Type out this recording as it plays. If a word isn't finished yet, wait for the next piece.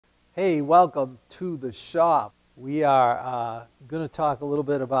Hey, welcome to the shop. We are going to talk a little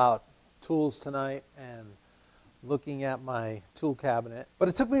bit about tools tonight and looking at my tool cabinet. But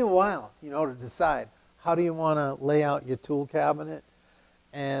it took me a while, to decide how do you want to lay out your tool cabinet.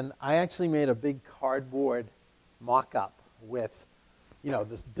 And I actually made a big cardboard mock-up with,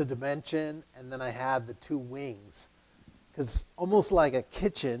 the dimension, and then I had the two wings. Because almost like a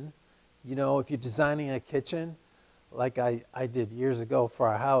kitchen, if you're designing a kitchen, like I did years ago for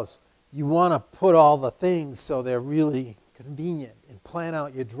our house, you want to put all the things so they're really convenient and plan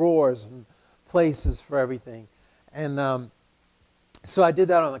out your drawers and places for everything. And so I did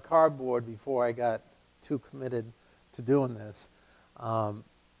that on the cardboard before I got too committed to doing this.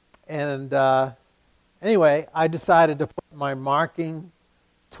 Anyway, I decided to put my marking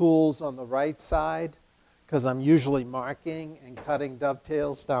tools on the right side because I'm usually marking and cutting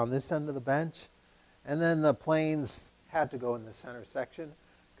dovetails down this end of the bench. And then the planes had to go in the center section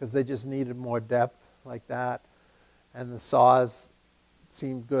because they just needed more depth like that. And the saws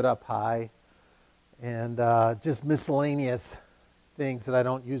seemed good up high. And just miscellaneous things that I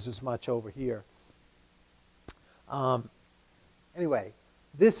don't use as much over here. Anyway,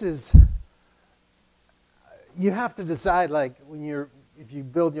 this is, you have to decide, like, if you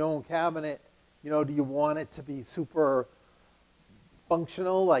build your own cabinet, do you want it to be super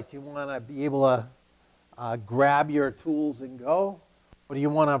functional? Like, do you want to be able to grab your tools and go? Or do you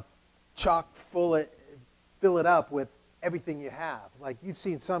want to fill it up with everything you have? Like, you've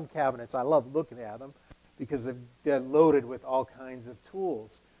seen some cabinets, I love looking at them because they're loaded with all kinds of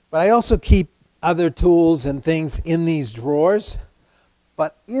tools. But I also keep other tools and things in these drawers.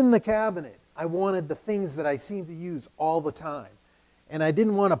 But in the cabinet, I wanted the things that I seem to use all the time. And I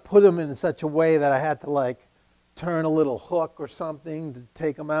didn't want to put them in such a way that I had to, like, turn a little hook or something to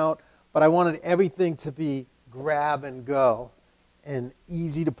take them out. But I wanted everything to be grab and go and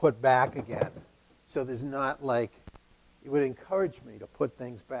easy to put back again. So there's not, like, it would encourage me to put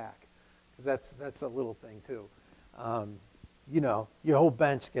things back. Because that's a little thing too. Your whole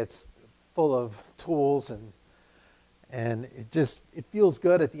bench gets full of tools and it feels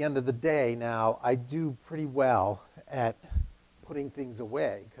good at the end of the day. Now, I do pretty well at putting things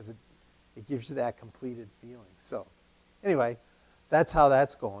away because it gives you that completed feeling. So anyway, that's how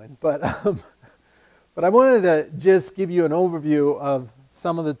that's going. But I wanted to just give you an overview of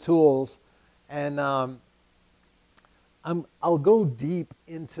some of the tools, and I'll go deep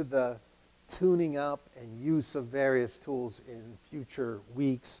into the tuning up and use of various tools in future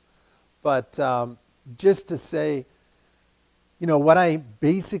weeks. But just to say, what I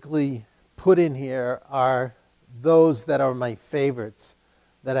basically put in here are those that are my favorites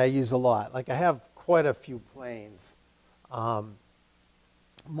that I use a lot. Like, I have quite a few planes.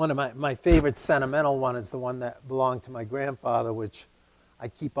 One of my favorite sentimental one is the one that belonged to my grandfather, which I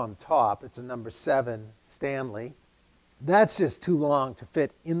keep on top. It's a number 7 Stanley. That's just too long to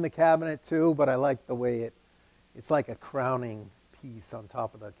fit in the cabinet too, but I like the way it's like a crowning piece on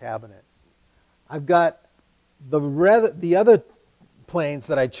top of the cabinet. I've got the other planes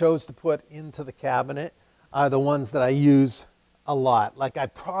that I chose to put into the cabinet are the ones that I use a lot. Like, I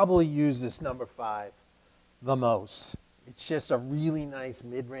probably use this number 5 the most. It's just a really nice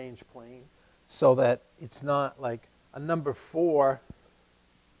mid-range plane so that it's not like a number 4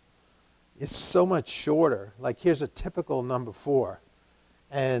 is so much shorter. Like, here's a typical number 4.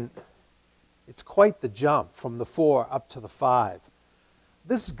 And it's quite the jump from the 4 up to the 5.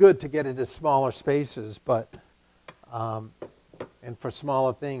 This is good to get into smaller spaces, but and for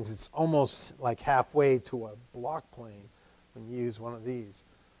smaller things, it's almost like halfway to a block plane when you use one of these.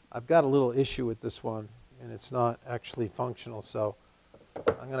 I've got a little issue with this one, and it's not actually functional, so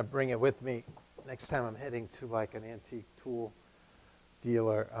I'm going to bring it with me next time I'm heading to, like, an antique tool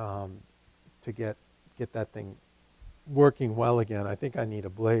dealer to get that thing working well again. I think I need a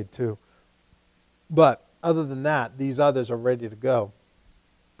blade too. But other than that, these others are ready to go.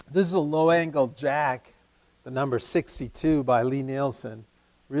 This is a low-angle jack, the number 62 by Lee Nielsen.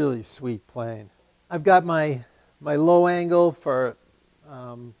 Really sweet plane. I've got my low angle for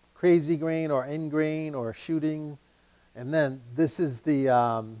crazy grain or end grain or shooting. And then this is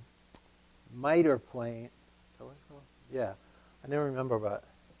the miter plane. Is that what it's called? Yeah, I never remember, but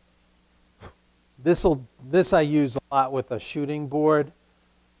this I use a lot with a shooting board.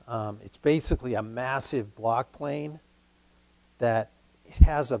 It's basically a massive block plane that it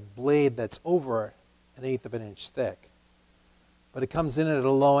has a blade that's over 1/8 of an inch thick. But it comes in at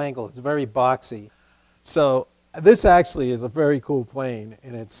a low angle. It's very boxy. So this actually is a very cool plane,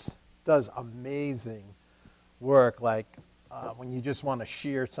 and it does amazing work, like when you just want to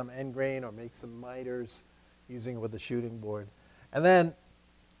shear some end grain or make some miters using it with a shooting board. And then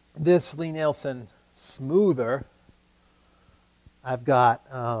this Lie-Nielsen smoother, I've got,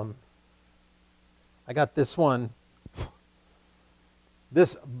 I got this one.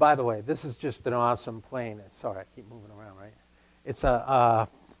 This, by the way, this is just an awesome plane. Sorry, I keep moving around, right? It's a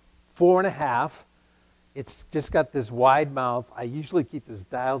 4.5. It's just got this wide mouth. I usually keep this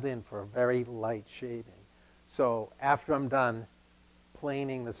dialed in for a very light shaving. So after I'm done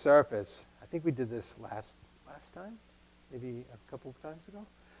planing the surface, I think we did this last time, maybe a couple of times ago.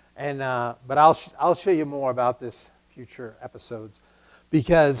 And but I'll show you more about this future episodes,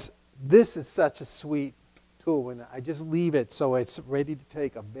 because this is such a sweet tool. When I just leave it so it's ready to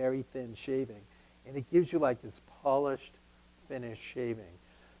take a very thin shaving, and it gives you like this polished, finished shaving.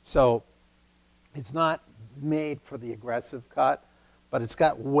 So it's not made for the aggressive cut, but it's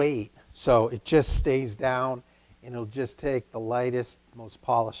got weight, so it just stays down, and it'll just take the lightest, most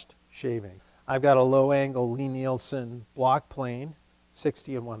polished shaving. I've got a low-angle Lie-Nielsen block plane,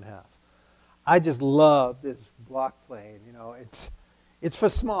 60 1/2. I just love this block plane. You know, it's for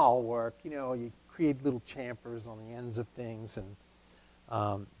small work. You know, you create little chamfers on the ends of things, and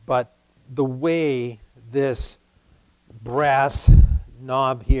but the way this brass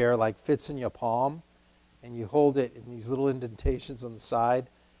knob here like fits in your palm, and you hold it in these little indentations on the side,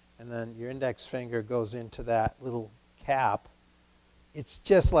 and then your index finger goes into that little cap. It's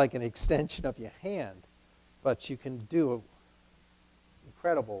just like an extension of your hand, but you can do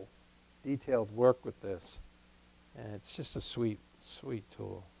incredible detailed work with this, and it's just a sweet, sweet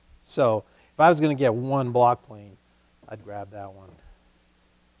tool. So if I was going to get one block plane, I'd grab that one,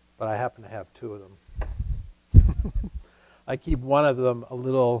 but I happen to have two of them. I keep one of them a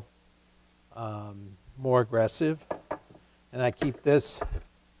little more aggressive, and I keep this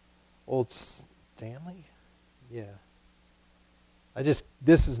old Stanley. Yeah.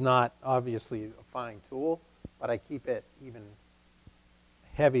 This is not obviously a fine tool, but I keep it even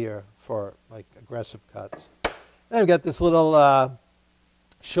heavier for like aggressive cuts. Then I've got this little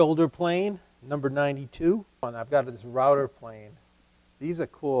shoulder plane, number 92. And I've got this router plane. These are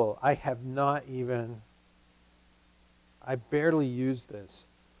cool. I barely used this.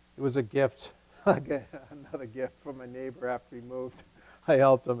 It was a gift, another gift from my neighbor after he moved. I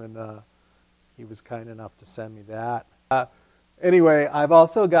helped him, and he was kind enough to send me that. Anyway, I've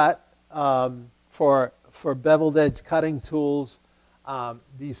also got, for beveled edge cutting tools,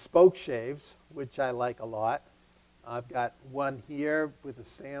 these spoke shaves, which I like a lot. I've got one here with a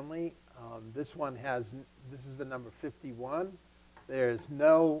Stanley. This is the number 51. There's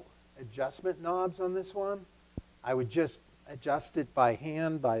no adjustment knobs on this one. I would just adjust it by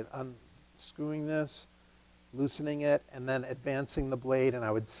hand by unscrewing this, loosening it, and then advancing the blade, and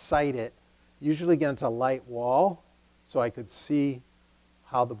I would sight it, usually against a light wall, so I could see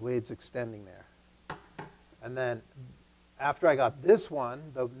how the blade's extending there. And then after I got this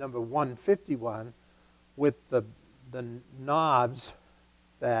one, the number 151, with the knobs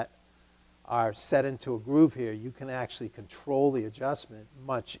that are set into a groove here, you can actually control the adjustment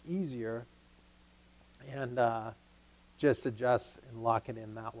much easier and just adjust and lock it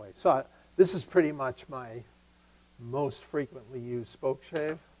in that way. So this is pretty much my most frequently used spoke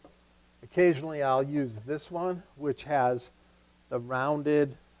shave. Occasionally I'll use this one, which has the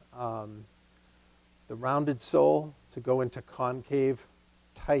rounded sole to go into concave,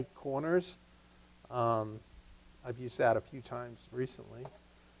 tight corners. I've used that a few times recently.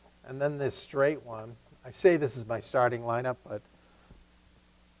 And then this straight one. I say this is my starting lineup, but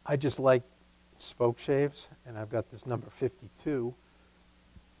I just like spoke shaves, and I've got this number 52.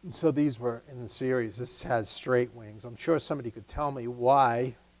 And so these were in the series. This has straight wings. I'm sure somebody could tell me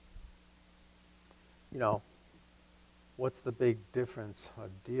why, you know, what's the big difference or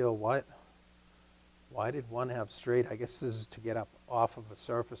deal? Why did one have straight? I guess this is to get up off of a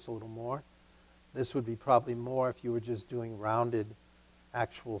surface a little more. This would be probably more if you were just doing rounded,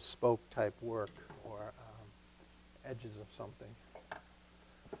 actual spoke type work or edges of something.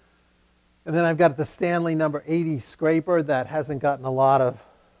 And then I've got the Stanley number 80 scraper that hasn't gotten a lot of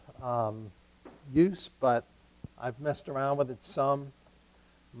use, but I've messed around with it some.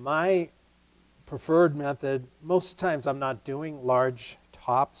 My preferred method, most times I'm not doing large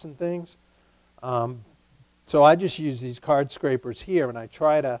tops and things, so I just use these card scrapers here, and I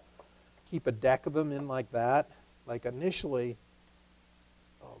try to keep a deck of them in like that. Like initially,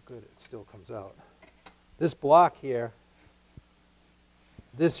 oh good, it still comes out. This block here,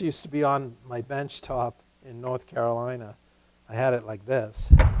 this used to be on my bench top in North Carolina. I had it like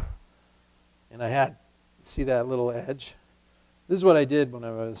this, and I had, see that little edge? This is what I did when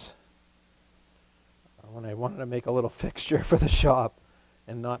I wanted to make a little fixture for the shop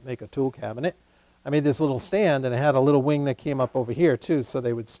and not make a tool cabinet. I made this little stand, and it had a little wing that came up over here too, so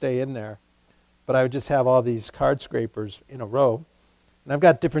they would stay in there. But I would just have all these card scrapers in a row. And I've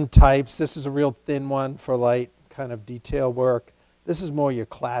got different types. This is a real thin one for light kind of detail work. This is more your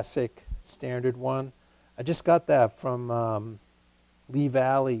classic standard one. I just got that from Lee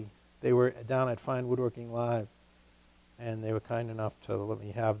Valley. They were down at Fine Woodworking Live, and they were kind enough to let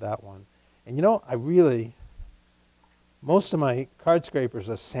me have that one. And you know, most of my card scrapers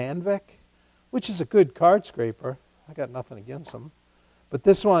are Sandvik, which is a good card scraper. I got nothing against them. But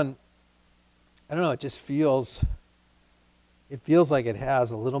this one, I don't know, it feels like it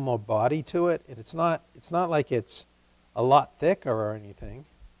has a little more body to it. And it's not like it's a lot thicker or anything.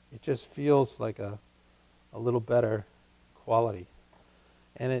 It just feels like a little better quality.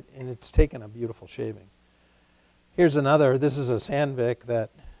 And it's taken a beautiful shaving. Here's another. This is a Sandvik that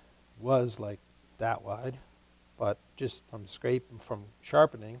was like that wide, but just from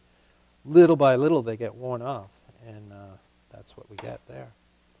sharpening, little by little they get worn off, and that's what we get there.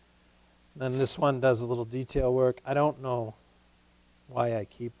 Then this one does a little detail work. I don't know why I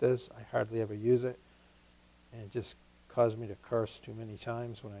keep this. I hardly ever use it, and it just caused me to curse too many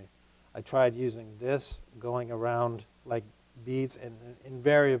times when I tried using this, going around like beads, and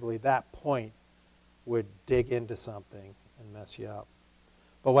invariably that point would dig into something and mess you up.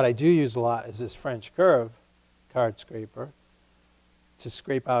 But what I do use a lot is this French curve card scraper to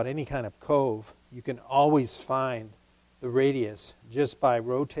scrape out any kind of cove. You can always find the radius just by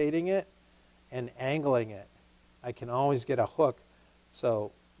rotating it and angling it. I can always get a hook,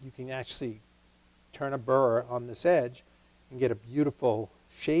 so you can actually turn a burr on this edge and get a beautiful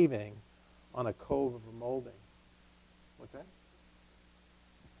shaving on a cove of a molding. What's that?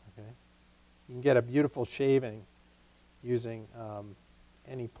 Okay. You can get a beautiful shaving using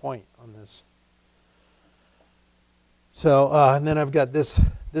any point on this. So, and then I've got this.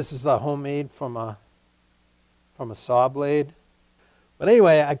 This is the homemade from a saw blade. But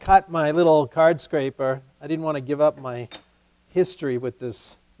anyway, I cut my little card scraper. I didn't want to give up my history with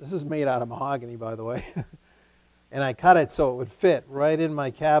this. This is made out of mahogany, by the way. And I cut it so it would fit right in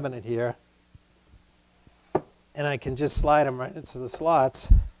my cabinet here. And I can just slide them right into the slots.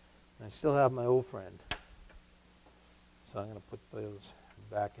 And I still have my old friend. So I'm going to put those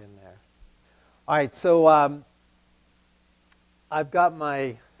back in there. All right, so I've got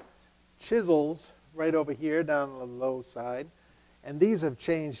my chisels right over here down on the low side. And these have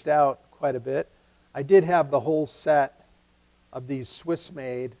changed out quite a bit. I did have the whole set of these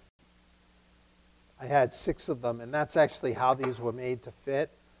Swiss-made. I had 6 of them, and that's actually how these were made to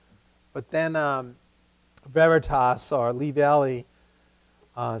fit. But then Veritas, or Lee Valley,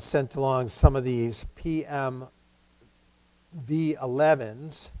 sent along some of these PM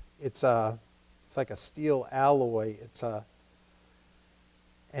V11s. It's like a steel alloy.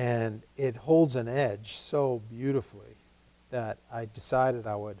 And it holds an edge so beautifully that I decided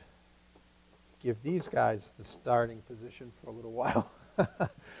I would give these guys the starting position for a little while.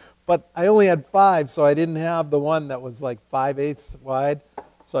 But I only had 5, so I didn't have the one that was like 5/8 wide.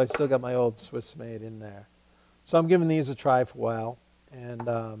 So I still got my old Swiss made in there. So I'm giving these a try for a while. And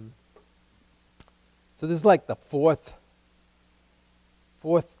so this is like the fourth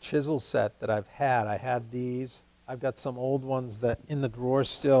chisel set that I've had. I had these. I've got some old ones that in the drawer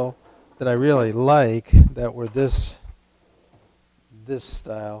still that I really like that were this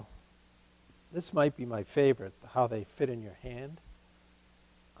style. This might be my favorite, how they fit in your hand.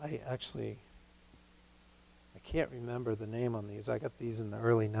 I can't remember the name on these. I got these in the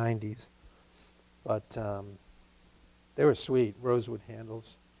early 90s. But they were sweet, rosewood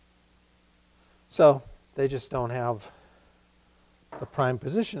handles. So they just don't have the prime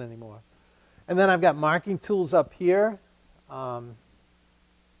position anymore. And then I've got marking tools up here. I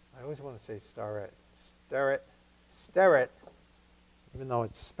always want to say Starrett, even though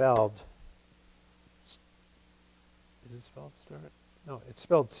it's spelled. Is it spelled Starrett? No, it's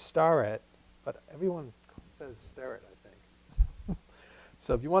spelled Starrett, but everyone says Starrett, I think.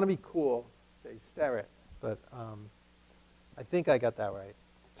 So if you want to be cool, say Starrett. But I think I got that right.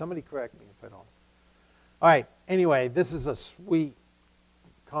 Somebody correct me if I don't. All right, anyway, this is a sweet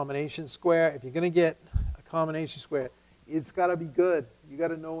combination square. If you're going to get a combination square, it's got to be good. You got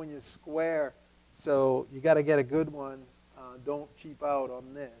to know when you're square. So you got to get a good one. Don't cheap out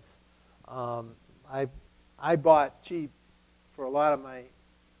on this. I bought cheap for a lot of my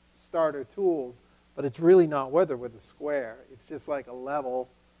starter tools, but it's really not worth it with a square. It's just like a level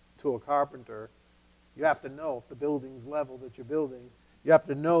to a carpenter. You have to know if the building's level that you're building. You have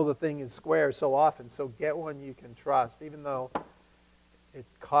to know the thing is square so often. So get one you can trust, even though it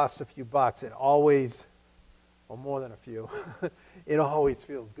costs a few bucks. It always well, more than a few. It always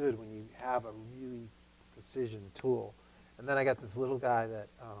feels good when you have a really precision tool. And then I got this little guy that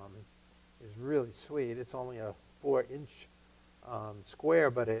is really sweet. It's only a 4-inch square,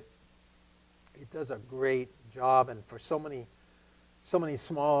 but it does a great job. And for so many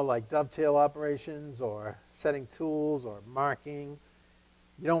small like dovetail operations or setting tools or marking,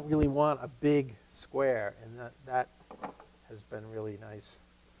 you don't really want a big square, and that has been really nice.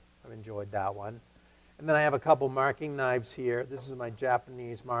 I've enjoyed that one. And then I have a couple marking knives here. This is my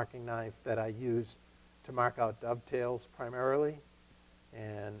Japanese marking knife that I use to mark out dovetails primarily,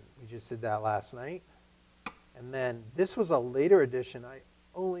 and we just did that last night. And then this was a later edition. I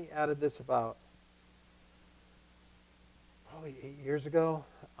only added this about probably 8 years ago,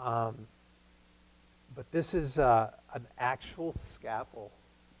 but this is an actual scalpel,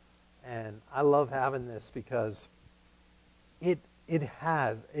 and I love having this because it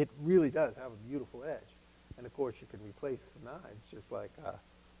really does have a beautiful edge. And of course you can replace the knives just like a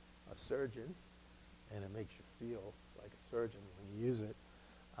surgeon, and it makes you feel like a surgeon when you use it.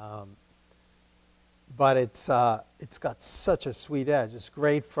 But it's got such a sweet edge. It's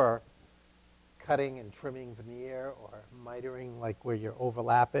great for cutting and trimming veneer or mitering, like where you're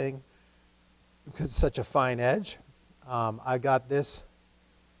overlapping, because it's such a fine edge. I got this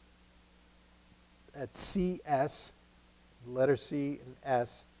at CS, letter C and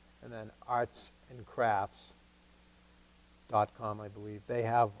S, and then artsandcrafts.com, I believe. They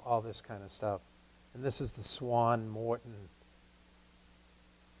have all this kind of stuff. And this is the Swan Morton.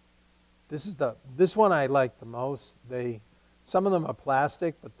 This one I like the most. Some of them are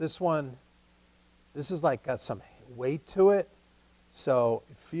plastic, but this is like got some weight to it, so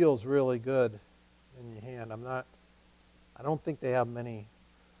it feels really good in your hand. I don't think they have many.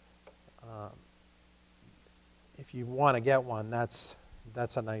 If you want to get one, that's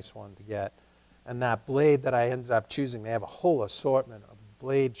a nice one to get. And that blade that I ended up choosing, they have a whole assortment of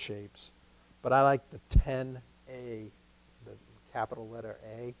blade shapes, but I like the 10A, the capital letter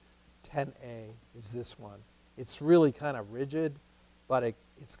A. 10A is this one. It's really kind of rigid, but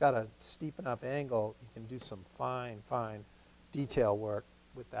it's got a steep enough angle. You can do some fine detail work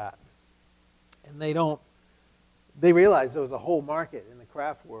with that. And they realized there was a whole market in the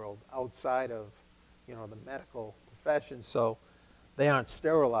craft world outside of, the medical profession, so they aren't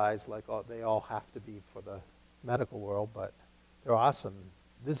sterilized like they all have to be for the medical world, but they're awesome.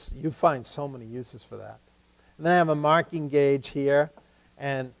 You find so many uses for that. And then I have a marking gauge here,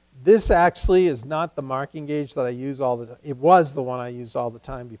 and this actually is not the marking gauge that I use all the time. It was the one I used all the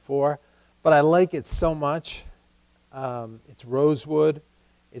time before, but I like it so much. It's rosewood.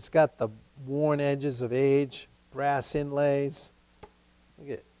 It's got the worn edges of age, brass inlays. Look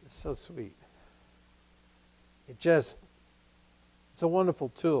at it. It's so sweet. It's a wonderful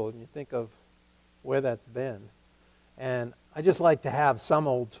tool, and you think of where that's been. And I just like to have some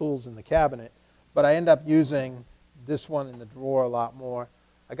old tools in the cabinet, but I end up using this one in the drawer a lot more.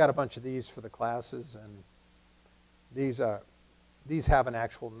 I got a bunch of these for the classes, and these have an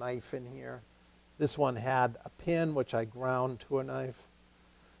actual knife in here. This one had a pin, which I ground to a knife,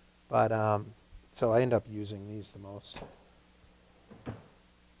 but so I end up using these the most.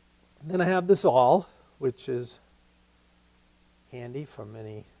 And then I have this awl, which is handy for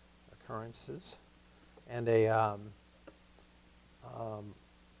many occurrences, and a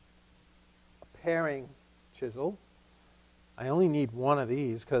paring chisel. I only need one of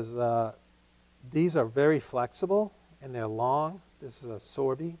these because these are very flexible and they're long. This is a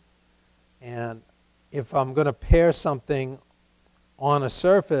Sorby, and if I'm going to pare something on a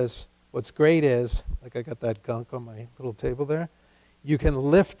surface, what's great is, like I got that gunk on my little table there, you can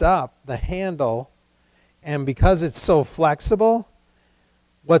lift up the handle, and because it's so flexible,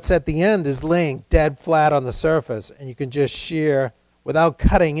 what's at the end is laying dead flat on the surface, and you can just shear without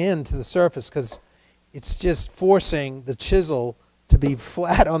cutting into the surface because it's just forcing the chisel to be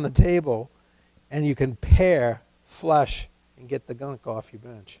flat on the table, and you can pare flush and get the gunk off your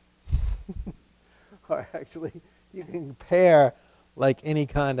bench. Or actually, you can pare like any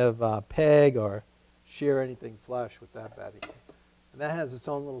kind of peg or shear anything flush with that baby. And that has its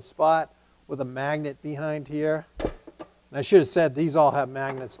own little spot with a magnet behind here. And I should have said these all have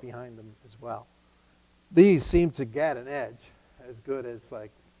magnets behind them as well. These seem to get an edge as good as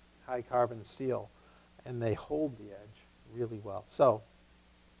like high carbon steel, and they hold the edge really well. So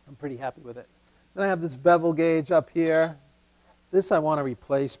I'm pretty happy with it. Then I have this bevel gauge up here. This I want to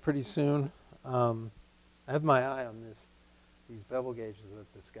replace pretty soon. I have my eye on these bevel gauges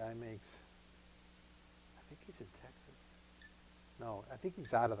that this guy makes. I think he's in Texas. No, I think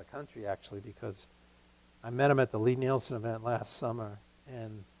he's out of the country actually, because I met him at the Lee Nielsen event last summer,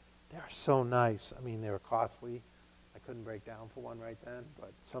 and They're so nice. I mean, they were costly. I couldn't break down for one right then,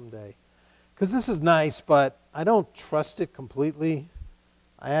 but someday. Because this is nice, but I don't trust it completely.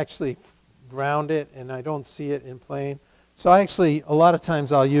 I actually ground it, and I don't see it in plane. So I actually, a lot of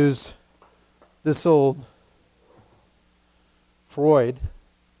times I'll use this old Freud,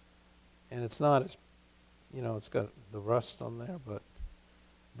 and it's not as, you know, it's got the rust on there, but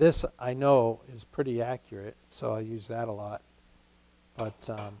this I know is pretty accurate, so I use that a lot. But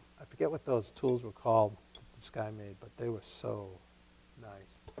I forget what those tools were called that this guy made, but they were so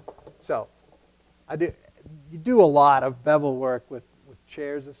nice. So you do a lot of bevel work with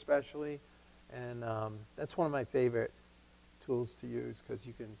chairs especially, and that's one of my favorite tools to use because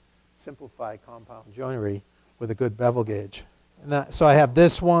you can simplify compound joinery with a good bevel gauge. And so I have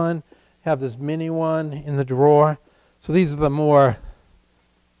this one, have this mini one in the drawer. So these are the more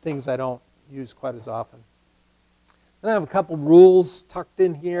things I don't use quite as often. Then I have a couple rules tucked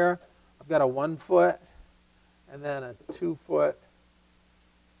in here. I've got a 1 foot and then a 2 foot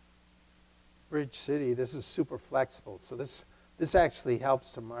Bridge City. This is super flexible. So this actually helps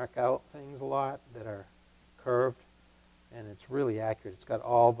to mark out things a lot that are curved, and it's really accurate. It's got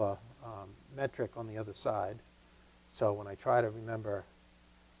all the metric on the other side. So when I try to remember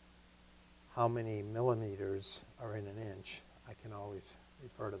how many millimeters are in an inch, I can always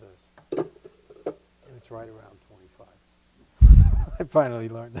refer to this. And it's right around 25. I finally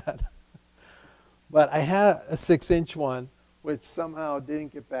learned that. But I had a 6-inch one, which somehow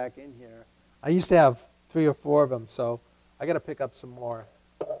didn't get back in here. I used to have 3 or 4 of them, so I got to pick up some more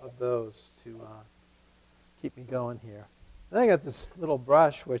of those to keep me going here. Then I got this little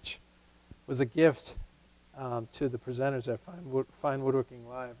brush, which was a gift to the presenters at Fine Woodworking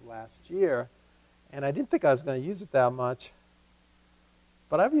Live last year, and I didn't think I was going to use it that much,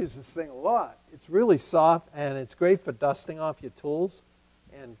 but I've used this thing a lot. It's really soft, and it's great for dusting off your tools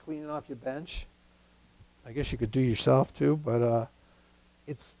and cleaning off your bench. I guess you could do yourself too, but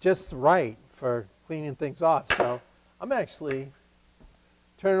it's just right for cleaning things off. So I'm actually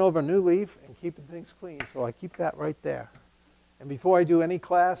turning over a new leaf and keeping things clean, so I keep that right there. And before I do any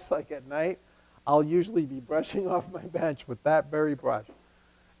class, like at night, I'll usually be brushing off my bench with that very brush.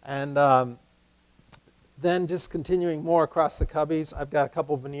 And then just continuing more across the cubbies, I've got a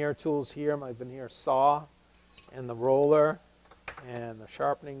couple veneer tools here, my veneer saw and the roller and the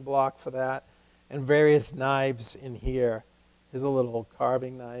sharpening block for that, and various knives in here. Here's a little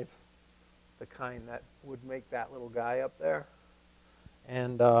carving knife, the kind that would make that little guy up there.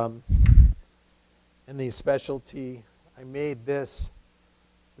 And these specialty, I made this.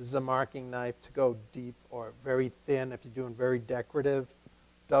 This is a marking knife to go deep or very thin if you're doing very decorative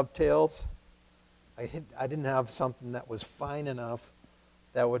dovetails. I didn't have something that was fine enough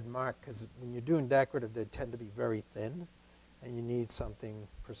that would mark, because when you're doing decorative, they tend to be very thin, and you need something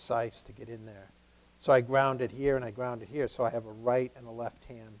precise to get in there. So I ground it here and I ground it here, so I have a right and a left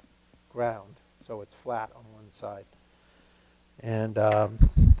hand ground, so it's flat on one side. And then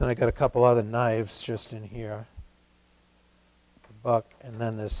I got a couple other knives just in here. The buck, and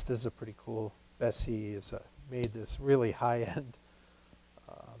then this is a pretty cool. Bessie has made this really high-end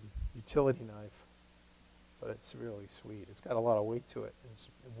utility knife, but it's really sweet. It's got a lot of weight to it. It's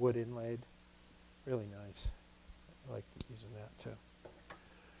wood inlaid, really nice. I like using that too.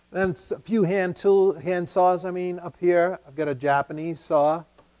 Then a few hand saws. Up here I've got a Japanese saw,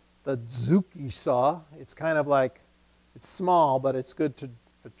 the Zuki saw. It's kind of like, it's small, but it's good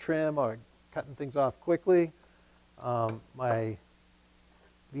for trim or cutting things off quickly. My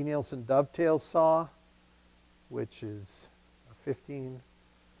Lee Nielsen dovetail saw, which is a 15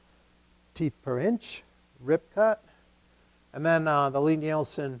 teeth per inch rip cut. And then the Lee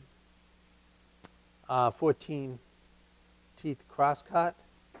Nielsen 14 teeth cross cut.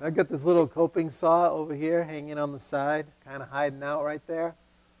 I've got this little coping saw over here hanging on the side, kind of hiding out right there.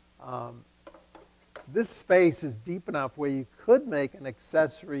 This space is deep enough where you could make an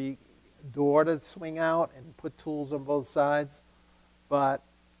accessory door to swing out and put tools on both sides, but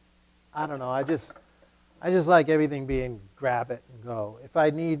I don't know. I just like everything being grab it and go. If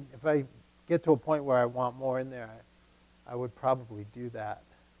I get to a point where I want more in there, I would probably do that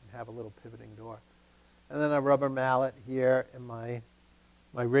and have a little pivoting door. And then a rubber mallet here and my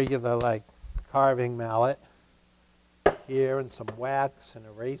regular like carving mallet here, and some wax and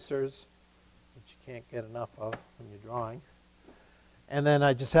erasers, which you can't get enough of when you're drawing. And then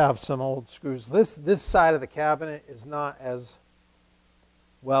I just have some old screws. This side of the cabinet is not as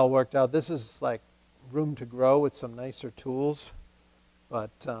well worked out. This is like room to grow with some nicer tools. But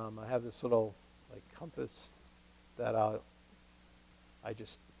I have this little like compass that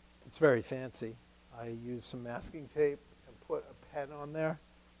it's very fancy. I use some masking tape and put a pen on there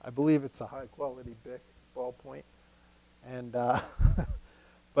I believe it's a high quality Bic ballpoint. And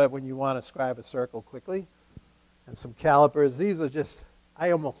but when you want to scribe a circle quickly, and some calipers. These are just,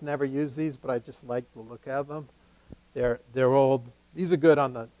 I almost never use these, but I just like the look of them. They're old. These are good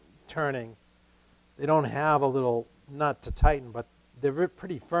on the turning. They don't have a little nut to tighten, but they're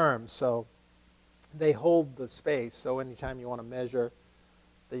pretty firm, so they hold the space. So anytime you want to measure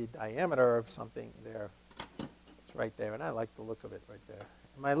the diameter of something, it's right there, and I like the look of it right there.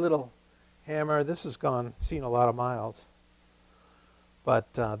 My little hammer, this has seen a lot of miles,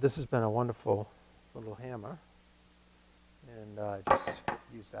 but this has been a wonderful little hammer, and I just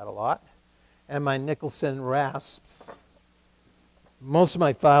use that a lot. And my Nicholson rasps. Most of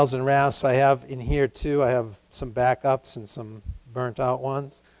my files and rasps I have in here too. I have some backups and some burnt out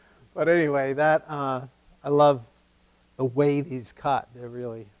ones. But anyway, I love the way these cut. They're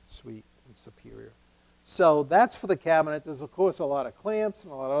really sweet and superior. So that's for the cabinet. There's, of course, a lot of clamps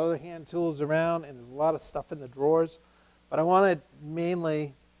and a lot of other hand tools around, and there's a lot of stuff in the drawers. But I wanted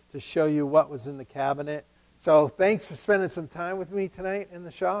mainly to show you what was in the cabinet. So thanks for spending some time with me tonight in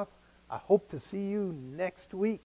the shop. I hope to see you next week.